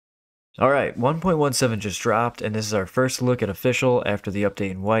Alright, 1.17 just dropped, and this is our first look at official after the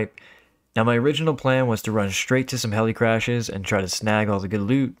update and wipe. Now my original plan was to run straight to some heli crashes and try to snag all the good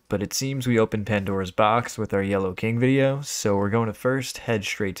loot, but it seems we opened Pandora's box with our Yellow King video, so we're going to first head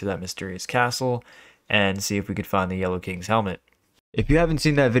straight to that mysterious castle and see if we could find the Yellow King's helmet. If you haven't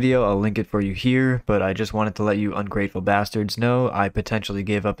seen that video, I'll link it for you here, but I just wanted to let you ungrateful bastards know I potentially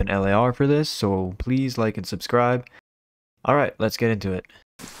gave up an LAR for this, so please like and subscribe. Alright, let's get into it.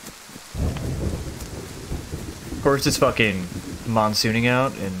 Of course it's fucking monsooning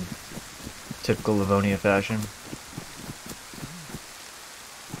out in typical Livonia fashion.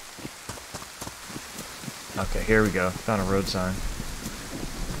 Okay, here we go. Found a road sign.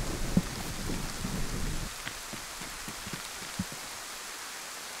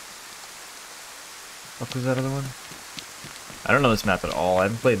 What was that other one? I don't know this map at all. I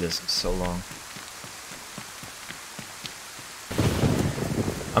haven't played this in so long.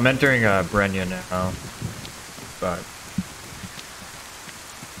 I'm entering Brenya now, but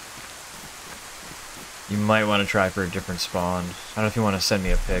you might want to try for a different spawn. I don't know if you want to send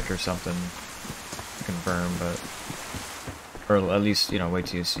me a pic or something to confirm, but or at least, you know, wait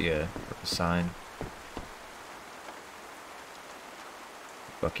till you see a sign.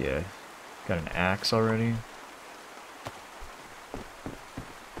 Fuck yeah. Got an axe already.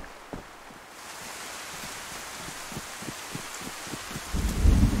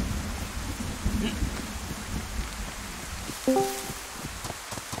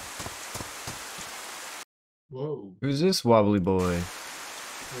 Whoa. Who's this wobbly boy? I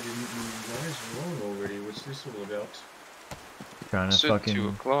didn't know you guys were on already. What's this all about? Trying to It's at fucking 2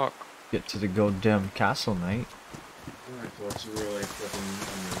 o'clock. get to the goddamn castle, mate. Oh, I thought you were like fucking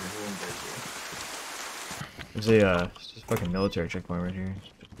on your home base. There's a just a fucking military checkpoint right here.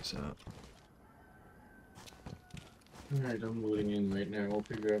 Check this out. Alright, I'm loading in right now. I'll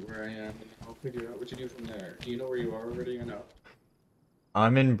figure out where I am and I'll figure out what to do from there. Do you know where you are already or not?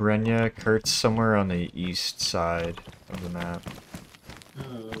 I'm in Brenya. Kurt's somewhere on the east side of the map.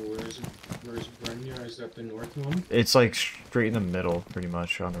 Where's Brenya? Is that the north one? It's like straight in the middle, pretty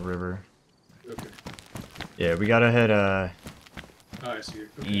much, on the river. Okay. Yeah, we gotta head Oh, I see it.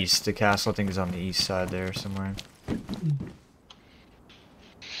 Okay. east. The castle, I think, is on the east side there somewhere.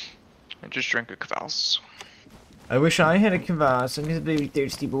 I just drank a kvass. I wish I had a canvas. I'm a baby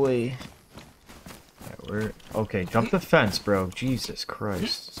thirsty boy. Alright, okay, jump the fence, bro. Jesus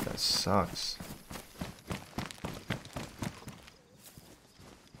Christ, this guy sucks.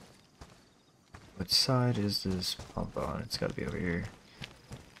 What side is this pump on? It's gotta be over here.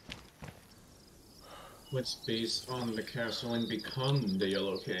 Let's base on the castle and become the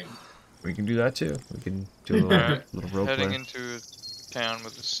Yellow King. We can do that too. We can do a little, little role Heading play. into town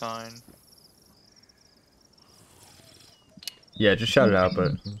with a sign. Yeah, just shout it out,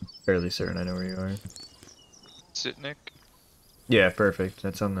 but I'm fairly certain I know where you are. Sitnik. Yeah, perfect.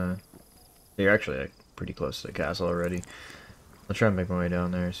 That's on the... You're actually like, pretty close to the castle already. I'll try and make my way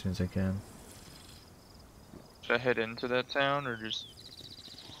down there as soon as I can. Should I head into that town or just...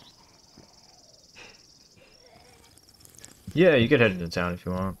 Yeah, you could head into town if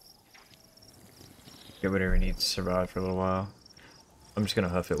you want. Get whatever you need to survive for a little while. I'm just gonna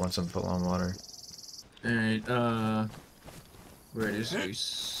huff it once I'm full on water. Alright, where is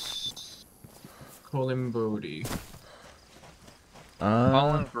this? Colin Bodie.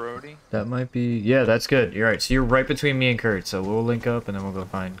 Colin Brody? That might be... Yeah, that's good. You're right. So you're right between me and Kurt, so we'll link up and then we'll go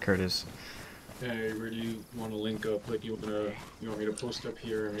find Curtis. Hey, where do you want to link up? Like, you want me to post up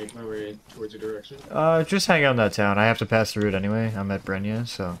here and make my way towards your direction? Just hang out in that town. I have to pass the route anyway. I'm at Brenya,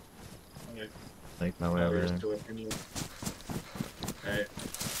 so... Okay. Make my way over there. Alright.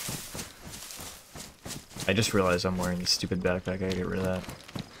 I just realized I'm wearing this stupid backpack. I gotta get rid of that.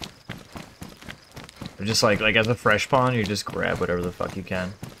 I'm just like as a fresh pawn, you just grab whatever the fuck you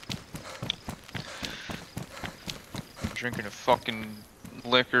can. Drinking a fucking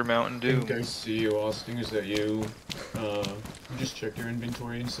liquor Mountain I Dew. think I see you, Austin. Is that you? You just check your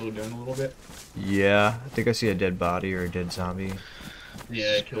inventory and slow down a little bit? Yeah, I think I see a dead body or a dead zombie.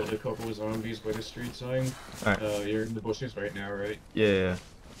 Yeah, I killed a couple of zombies by the street sign. Alright. You're in the bushes right now, right? Yeah.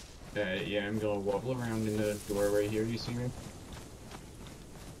 Yeah, I'm gonna wobble around in the door right here, you see me?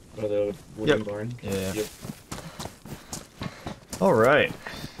 By the wooden barn? Yeah. Yep. Alright.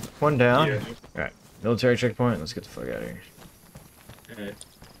 One down. Yeah. Alright. Military checkpoint. Let's get the fuck out of here. Alright.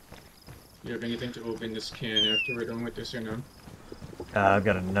 You have anything to open this can after we're done with this or no? I've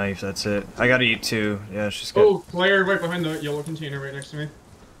got a knife, that's it. I gotta eat too. Yeah, it's just good. Oh, player right behind the yellow container right next to me.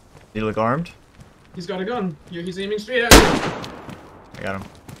 You look armed? He's got a gun. Yeah, he's aiming straight at me. I got him.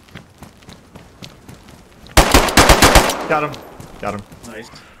 Got him. Got him. Nice.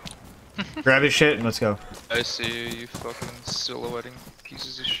 Grab his shit and let's go. I see you, you fucking silhouetting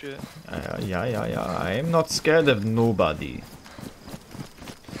pieces of shit. Yeah. I am not scared of nobody.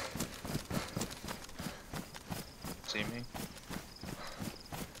 See me?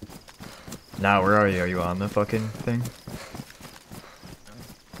 Now, where are you? Are you on the fucking thing?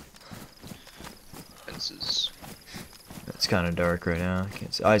 Fences. It's kind of dark right now. I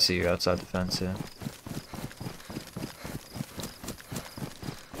can't see. I see you outside the fence, yeah.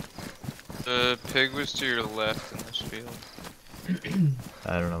 The pig was to your left in this field.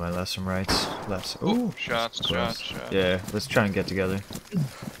 I don't know my lefts from rights. Lefts. Ooh, Ooh, shots. yeah. Let's try and get together.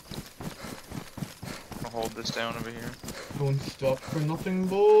 I'll hold this down over here. Don't stop for nothing,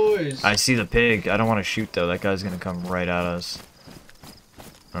 boys. I see the pig. I don't want to shoot though. That guy's gonna come right at us.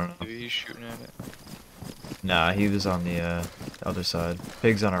 I don't know. Maybe he's shooting at it. Nah, he was on the other side.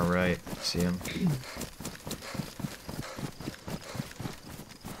 Pig's on our right. See him.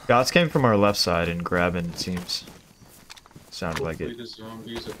 Shots came from our left side and grabbing, it seems. Sounded like Hopefully it. the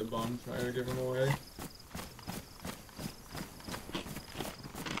zombies at the bonfire give him away.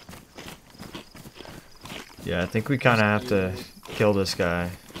 Yeah, I think we kind of have to kill this guy.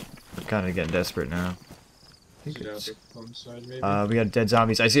 We're kind of getting desperate now. Is it out the front side, maybe? We got dead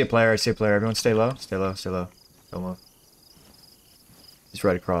zombies. I see a player. Everyone stay low. Stay low. Don't move. He's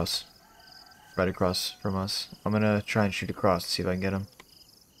right across. Right across from us. I'm gonna try and shoot across to see if I can get him.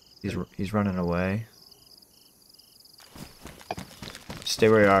 He's running away. Stay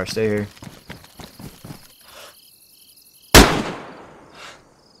where you are. Stay here.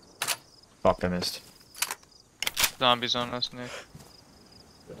 Fuck, I missed. Zombies on us, Nick.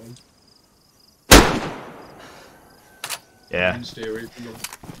 Yeah. And stay away from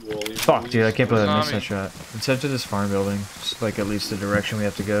the wall. Fuck, dude, I can't believe I missed Zombie. that shot. Let's head to this farm building. Just like at least the direction we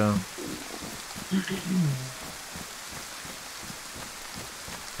have to go.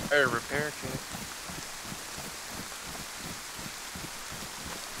 Hey, repair kit.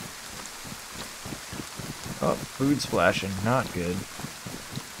 Oh, food's flashing. Not good.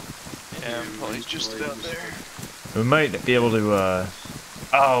 Yeah, well, he's just about there. We might be able to,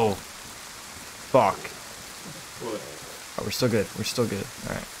 Oh! Fuck. What? Oh, we're still good.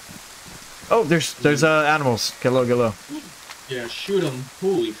 Alright. Oh, there's animals. Get low. Yeah, shoot him.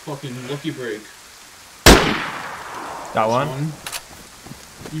 Holy fucking lucky break. Got one?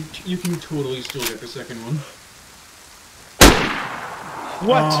 You can totally still get the second one.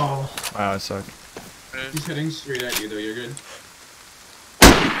 What? Oh, Wow, I suck. he's heading straight at you though, you're good.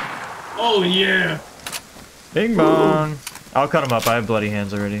 Oh yeah! Bing bong! I'll cut him up. I have bloody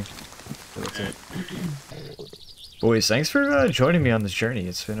hands already. So that's it. Boys, thanks for joining me on this journey.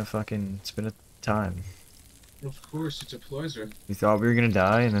 It's been a time. Of course, it's a pleasure. We thought we were gonna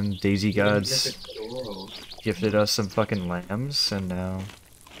die, and then Daisy Gods Look at the world. gifted us some fucking lambs, and now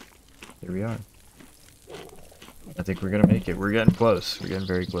here we are. I think we're gonna make it. We're getting close. We're getting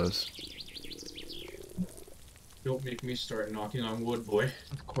very close. Don't make me start knocking on wood, boy.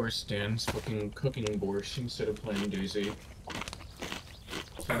 Of course, Dan's fucking cooking borscht instead of playing DayZ.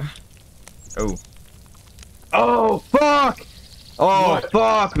 Huh? Oh. Oh, fuck! Oh, What?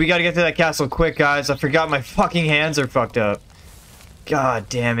 fuck! We gotta get to that castle quick, guys. I forgot my fucking hands are fucked up. God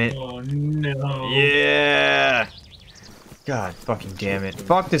damn it. Oh no. Yeah! God fucking damn it.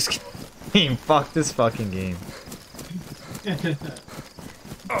 Fuck this game. Fuck this fucking game.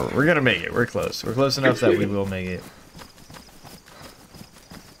 Oh, we're gonna make it. We're close. We're close enough that we will make it.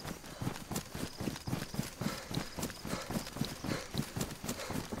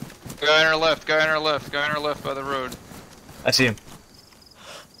 Guy on our left by the road. I see him.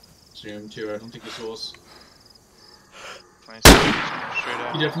 See him too, I don't think he saw us. Nice. Straight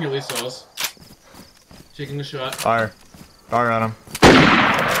out. He definitely saw us. Taking the shot. Fire. Fire on him.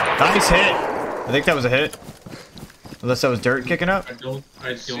 Nice hit! I think that was a hit. Unless that was dirt kicking up. I don't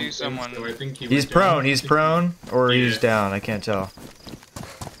See think someone- so. I think He's went down. prone. He's prone. Or he's Yeah. down. I can't tell.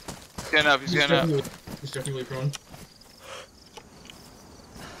 Getting up, he's getting up. He's definitely prone.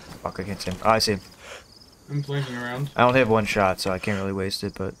 Fuck, I can't see him. Oh, I see him. I'm flanking around. I only have one shot, so I can't really waste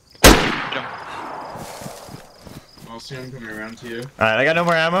it, but... Jump. I'll see him coming around to you. Alright, I got no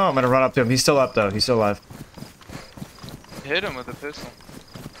more ammo. I'm gonna run up to him. He's still up, though. He's still alive. Hit him with a pistol.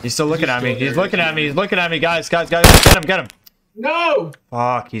 He's still looking He's at me. still He's there. looking at me. He's looking at me. Guys. Get him. No!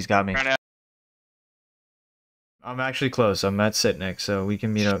 Fuck, he's got me. Trying to I'm actually close. I'm at Sitnik, so we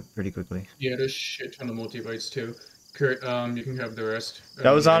can meet up pretty quickly. Yeah, there's shit ton of multibites too. Kurt, you can have the rest.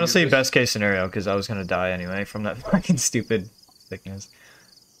 That was honestly Your best case scenario, because I was gonna die anyway from that fucking stupid sickness.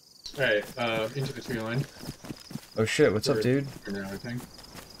 Alright, into the tree line. Oh shit, what's up, dude? For now, I think.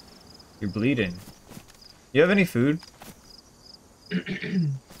 You're bleeding. You have any food?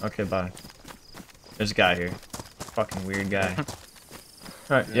 Okay, bye. There's a guy here. Fucking weird guy.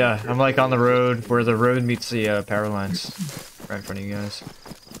 Alright, yeah, I'm like on the road where the road meets the power lines. Right in front of you guys.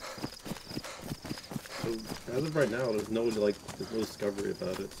 So as of right now, there's no discovery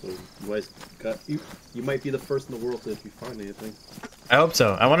about it. So you might be the first in the world if you find anything. I hope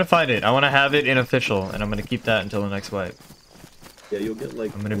so. I want to find it. I want to have it in official, and I'm gonna keep that until the next wipe. Yeah, you'll get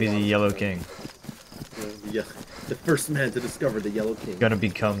like. I'm gonna be the Yellow King. Yeah, the first man to discover the Yellow King. Gonna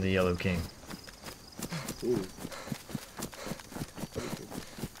become the Yellow King. Ooh.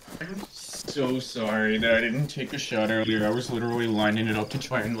 I'm so sorry that I didn't take a shot earlier. I was literally lining it up to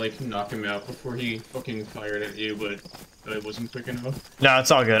try and like knock him out before he fucking fired at you, but I wasn't quick enough. No,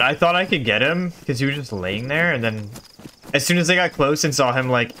 it's all good. I thought I could get him because he was just laying there, and then as soon as I got close and saw him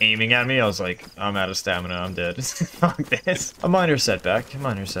like aiming at me, I was like, I'm out of stamina. I'm dead. Fuck this. A minor setback. A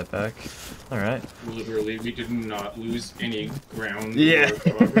minor setback. All right. Literally, we did not lose any ground. Yeah.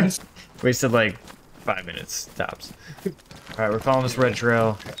 Or progress. Wasted like 5 minutes tops. All right, we're following this red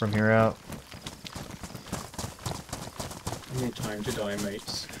trail from here out. No time to die,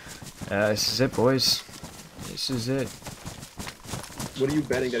 mates. This is it, boys. This is it. What are you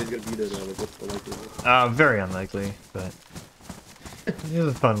betting that he's gonna be there now? Like, what's the likelihood? Very unlikely, but it was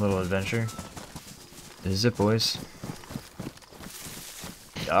a fun little adventure. This is it, boys.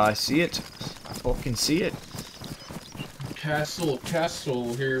 I see it. I fucking see it. Castle,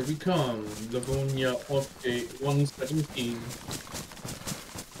 castle, here we come. Livonia update 1.17.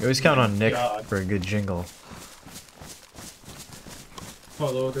 You always count on Nick God. for a good jingle.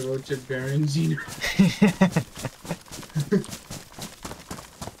 Follow the road to Baron Zeno.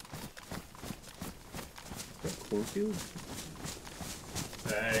 Cornfield?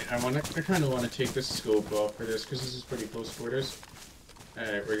 I kind of want to take the scope off for this because this is pretty close quarters.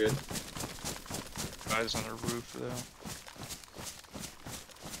 Alright, we're good. Guys on the roof though.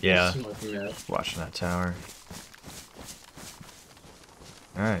 Yeah, Smoking that. watching that tower.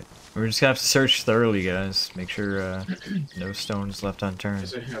 Alright, we're just gonna have to search thoroughly, guys. Make sure no stones left unturned.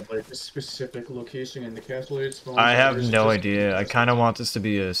 Does it have like a specific location in the castle it spawns? I or have is it no just- idea. I kind of want this to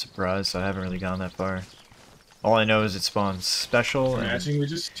be a surprise, so I haven't really gone that far. All I know is it spawns special, and Imagine we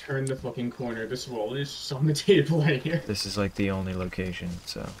just turn the fucking corner. This wall is just on the table right here. this is like the only location,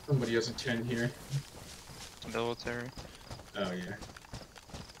 so. Somebody has a 10 here. Military. Oh yeah.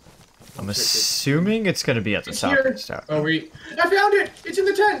 I'm assuming it's gonna be at the It's top here. of this tower. Oh wait, I found it! It's in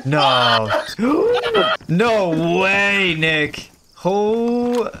the tent! No! No way, Nick!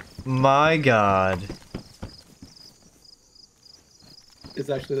 Oh my god. It's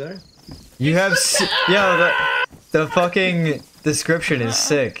actually there? You have the fucking description is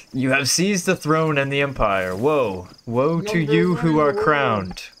sick. You have seized the throne and the empire. Whoa. Woe to Number you one who in are the world.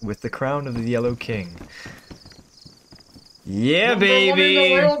 crowned with the crown of the Yellow King. Yeah, Number one in the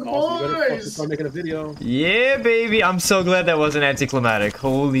baby! world, Also, you better fucking boys! start making a video. Yeah, baby! I'm so glad that wasn't anticlimactic.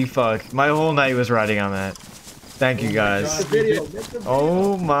 Holy fuck. My whole night was riding on that. Thank you Oh my guys. God. Make the video. Make the video.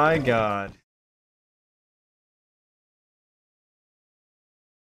 Oh my god.